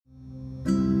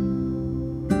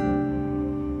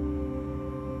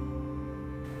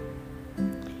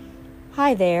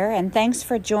Hi there, and thanks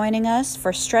for joining us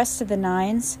for Stress to the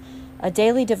Nines, a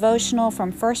daily devotional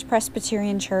from First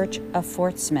Presbyterian Church of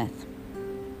Fort Smith.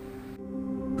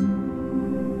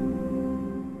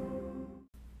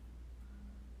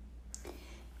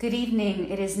 Good evening.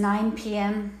 It is 9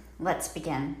 p.m. Let's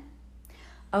begin.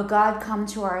 O God, come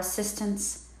to our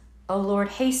assistance. O Lord,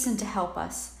 hasten to help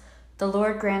us. The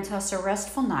Lord grant us a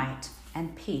restful night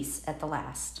and peace at the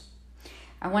last.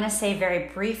 I want to say very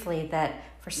briefly that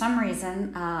for some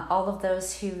reason, all of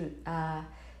those who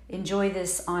enjoy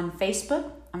this on Facebook,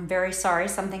 I'm very sorry.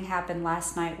 Something happened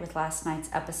last night with last night's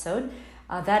episode.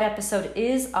 That episode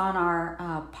is on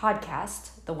our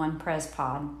podcast, the One Pres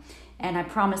Pod. And I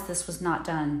promise this was not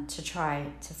done to try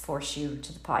to force you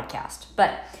to the podcast.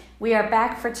 But we are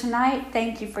back for tonight.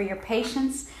 Thank you for your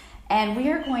patience. And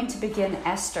we are going to begin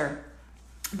Esther.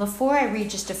 Before I read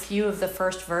just a few of the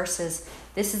first verses,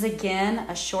 this is again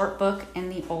a short book in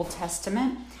the Old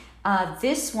Testament.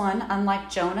 This one, unlike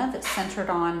Jonah, that's centered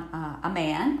on a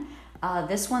man,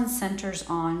 this one centers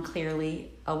on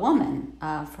clearly a woman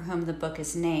for whom the book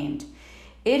is named.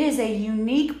 It is a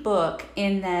unique book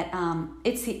in that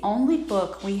it's the only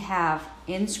book we have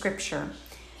in Scripture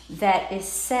that is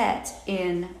set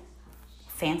in,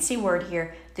 fancy word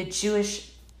here, the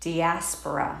Jewish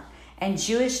diaspora. And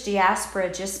Jewish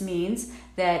diaspora just means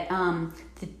that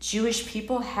the Jewish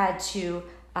people had to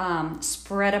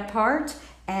spread apart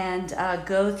and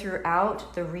go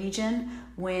throughout the region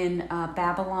when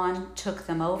Babylon took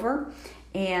them over.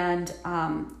 And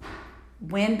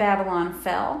when Babylon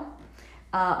fell,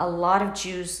 a lot of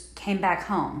Jews came back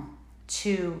home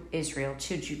to Israel,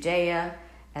 to Judea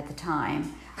at the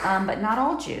time, but not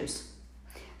all Jews.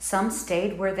 Some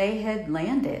stayed where they had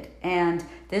landed. And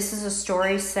this is a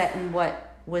story set in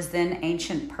what was then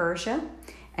ancient Persia.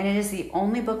 And it is the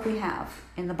only book we have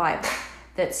in the Bible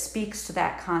that speaks to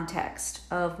that context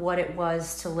of what it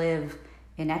was to live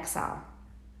in exile.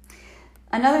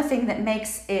 Another thing that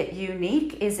makes it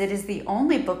unique is it is the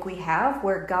only book we have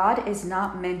where God is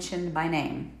not mentioned by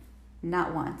name.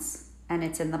 Not once. And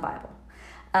it's in the Bible.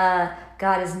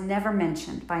 God is never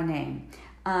mentioned by name.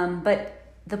 But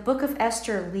the book of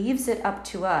Esther leaves it up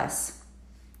to us.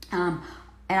 And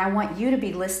I want you to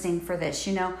be listening for this.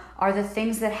 You know, are the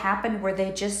things that happened, were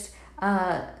they just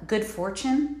good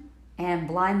fortune and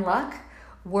blind luck?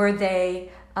 Were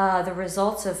they the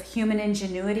results of human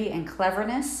ingenuity and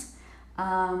cleverness?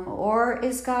 Or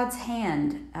is God's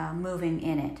hand moving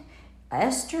in it?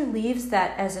 Esther leaves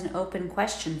that as an open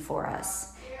question for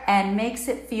us and makes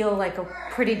it feel like a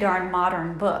pretty darn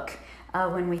modern book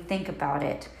when we think about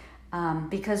it.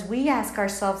 Because we ask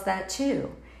ourselves that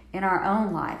too in our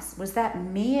own lives. Was that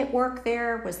me at work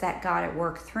there? Was that God at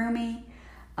work through me?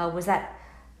 Was that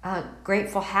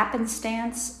grateful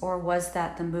happenstance, or was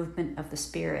that the movement of the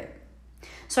Spirit?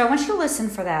 So I want you to listen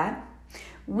for that.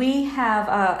 We have,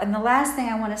 and the last thing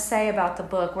I want to say about the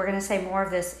book, we're going to say more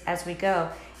of this as we go.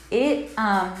 It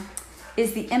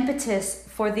is the impetus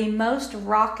for the most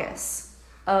raucous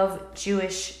of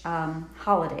Jewish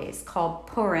holidays called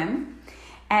Purim.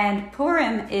 And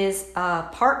Purim is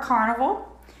part carnival,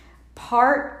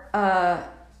 part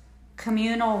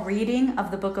communal reading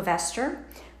of the book of Esther,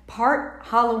 part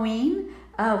Halloween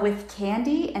with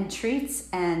candy and treats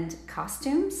and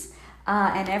costumes.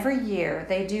 And every year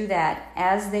they do that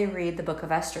as they read the book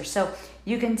of Esther. So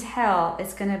you can tell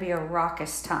it's going to be a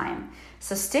raucous time.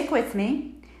 So stick with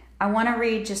me. I want to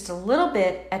read just a little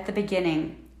bit at the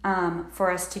beginning for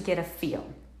us to get a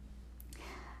feel.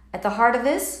 At the heart of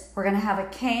this, we're going to have a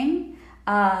king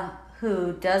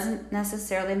who doesn't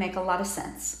necessarily make a lot of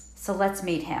sense. So let's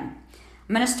meet him.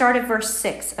 I'm going to start at verse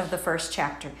 6 of the first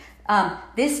chapter.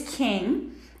 This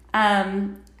king,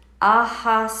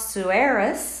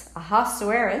 Ahasuerus,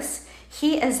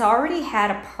 he has already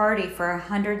had a party for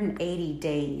 180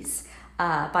 days.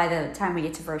 By the time we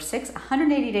get to verse 6,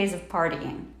 180 days of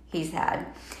partying he's had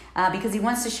because he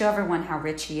wants to show everyone how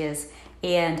rich he is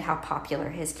and how popular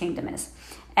his kingdom is.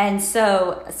 And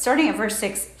so, starting at verse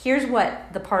 6, here's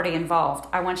what the party involved.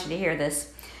 I want you to hear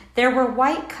this. There were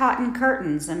white cotton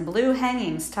curtains and blue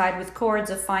hangings tied with cords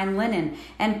of fine linen,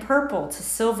 and purple to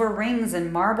silver rings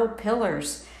and marble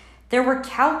pillars. There were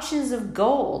couches of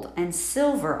gold and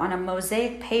silver on a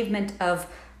mosaic pavement of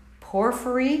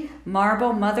porphyry,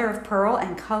 marble, mother of pearl,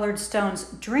 and colored stones.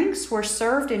 Drinks were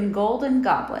served in golden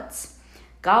goblets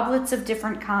of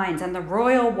different kinds, and the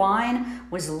royal wine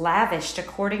was lavished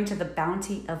according to the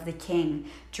bounty of the king.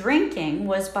 Drinking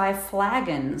was by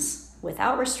flagons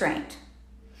without restraint.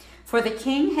 For the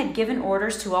king had given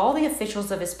orders to all the officials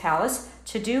of his palace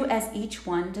to do as each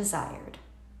one desired.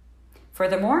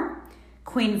 Furthermore,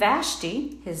 Queen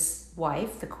Vashti, his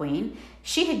wife, the queen,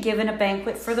 she had given a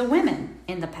banquet for the women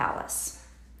in the palace.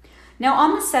 Now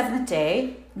on the seventh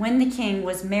day, when the king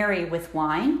was merry with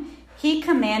wine, he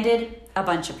commanded a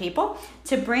bunch of people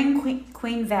to bring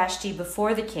Queen Vashti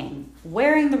before the king,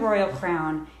 wearing the royal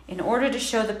crown, in order to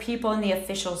show the people and the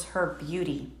officials her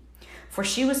beauty. For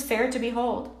she was fair to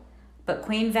behold. But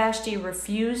Queen Vashti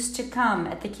refused to come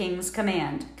at the king's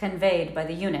command, conveyed by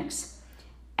the eunuchs.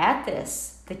 At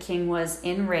this, the king was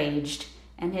enraged,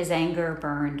 and his anger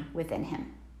burned within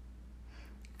him.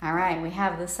 All right, we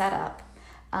have the setup.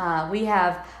 We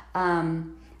have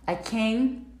a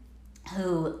king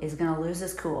who is going to lose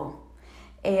his cool.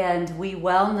 And we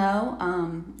well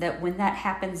know that when that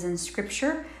happens in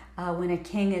Scripture, when a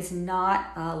king is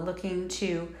not looking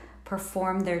to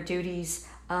perform their duties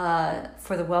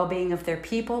for the well-being of their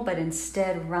people, but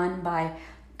instead run by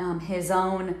his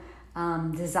own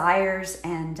desires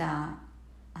and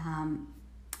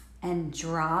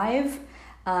drive,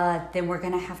 then we're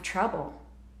going to have trouble.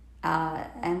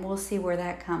 And we'll see where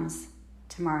that comes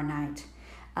tomorrow night.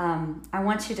 I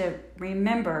want you to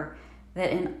remember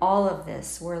that in all of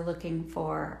this, we're looking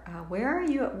for, where are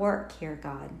you at work here,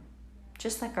 God?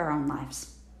 Just like our own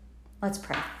lives. Let's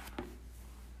pray.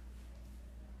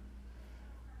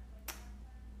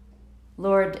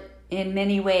 Lord, in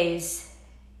many ways,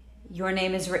 your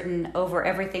name is written over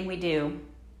everything we do.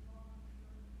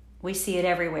 We see it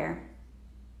everywhere.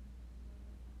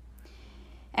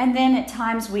 And then at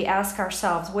times we ask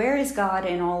ourselves, where is God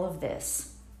in all of this?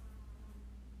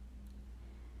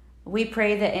 We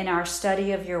pray that in our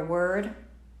study of your word,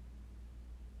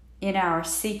 in our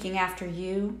seeking after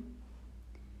you,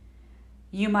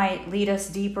 you might lead us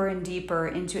deeper and deeper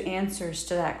into answers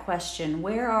to that question,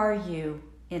 where are you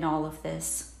in all of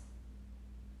this?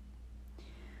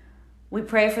 We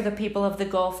pray for the people of the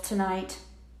Gulf tonight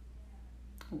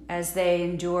as they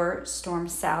endure Storm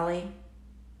Sally.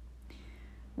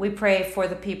 We pray for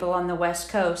the people on the West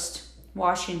Coast,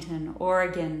 Washington,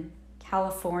 Oregon,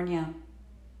 California,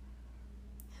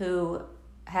 who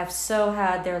have so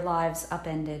had their lives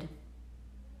upended.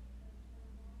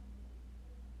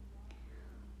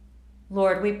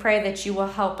 Lord, we pray that you will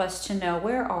help us to know,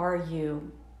 where are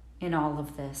you in all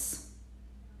of this?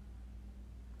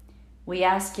 We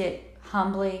ask it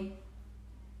humbly,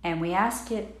 and we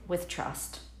ask it with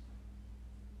trust.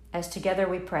 As together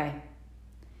we pray,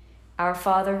 Our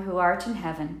Father who art in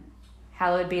heaven,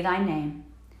 hallowed be thy name.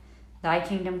 Thy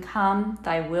kingdom come,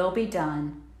 thy will be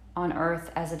done, on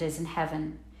earth as it is in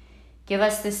heaven. Give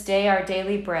us this day our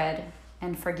daily bread,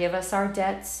 and forgive us our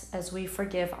debts as we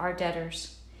forgive our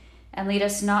debtors. And lead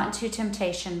us not into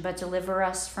temptation, but deliver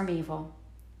us from evil.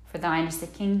 For thine is the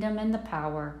kingdom and the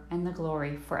power and the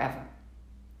glory forever.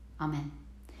 Amen.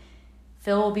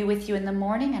 Phil will be with you in the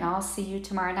morning, and I'll see you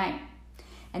tomorrow night.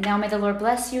 And now may the Lord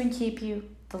bless you and keep you,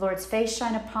 the Lord's face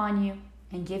shine upon you,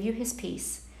 and give you his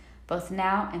peace, both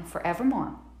now and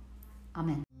forevermore.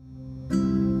 Amen.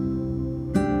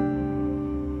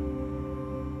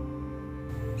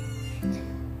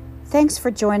 Thanks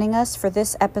for joining us for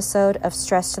this episode of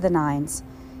Stress to the Nines.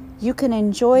 You can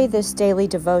enjoy this daily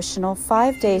devotional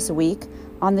 5 days a week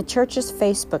on the church's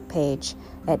Facebook page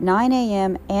at 9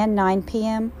 a.m. and 9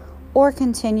 p.m., or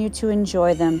continue to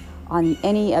enjoy them on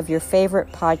any of your favorite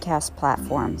podcast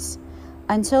platforms.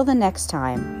 Until the next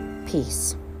time,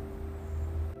 peace.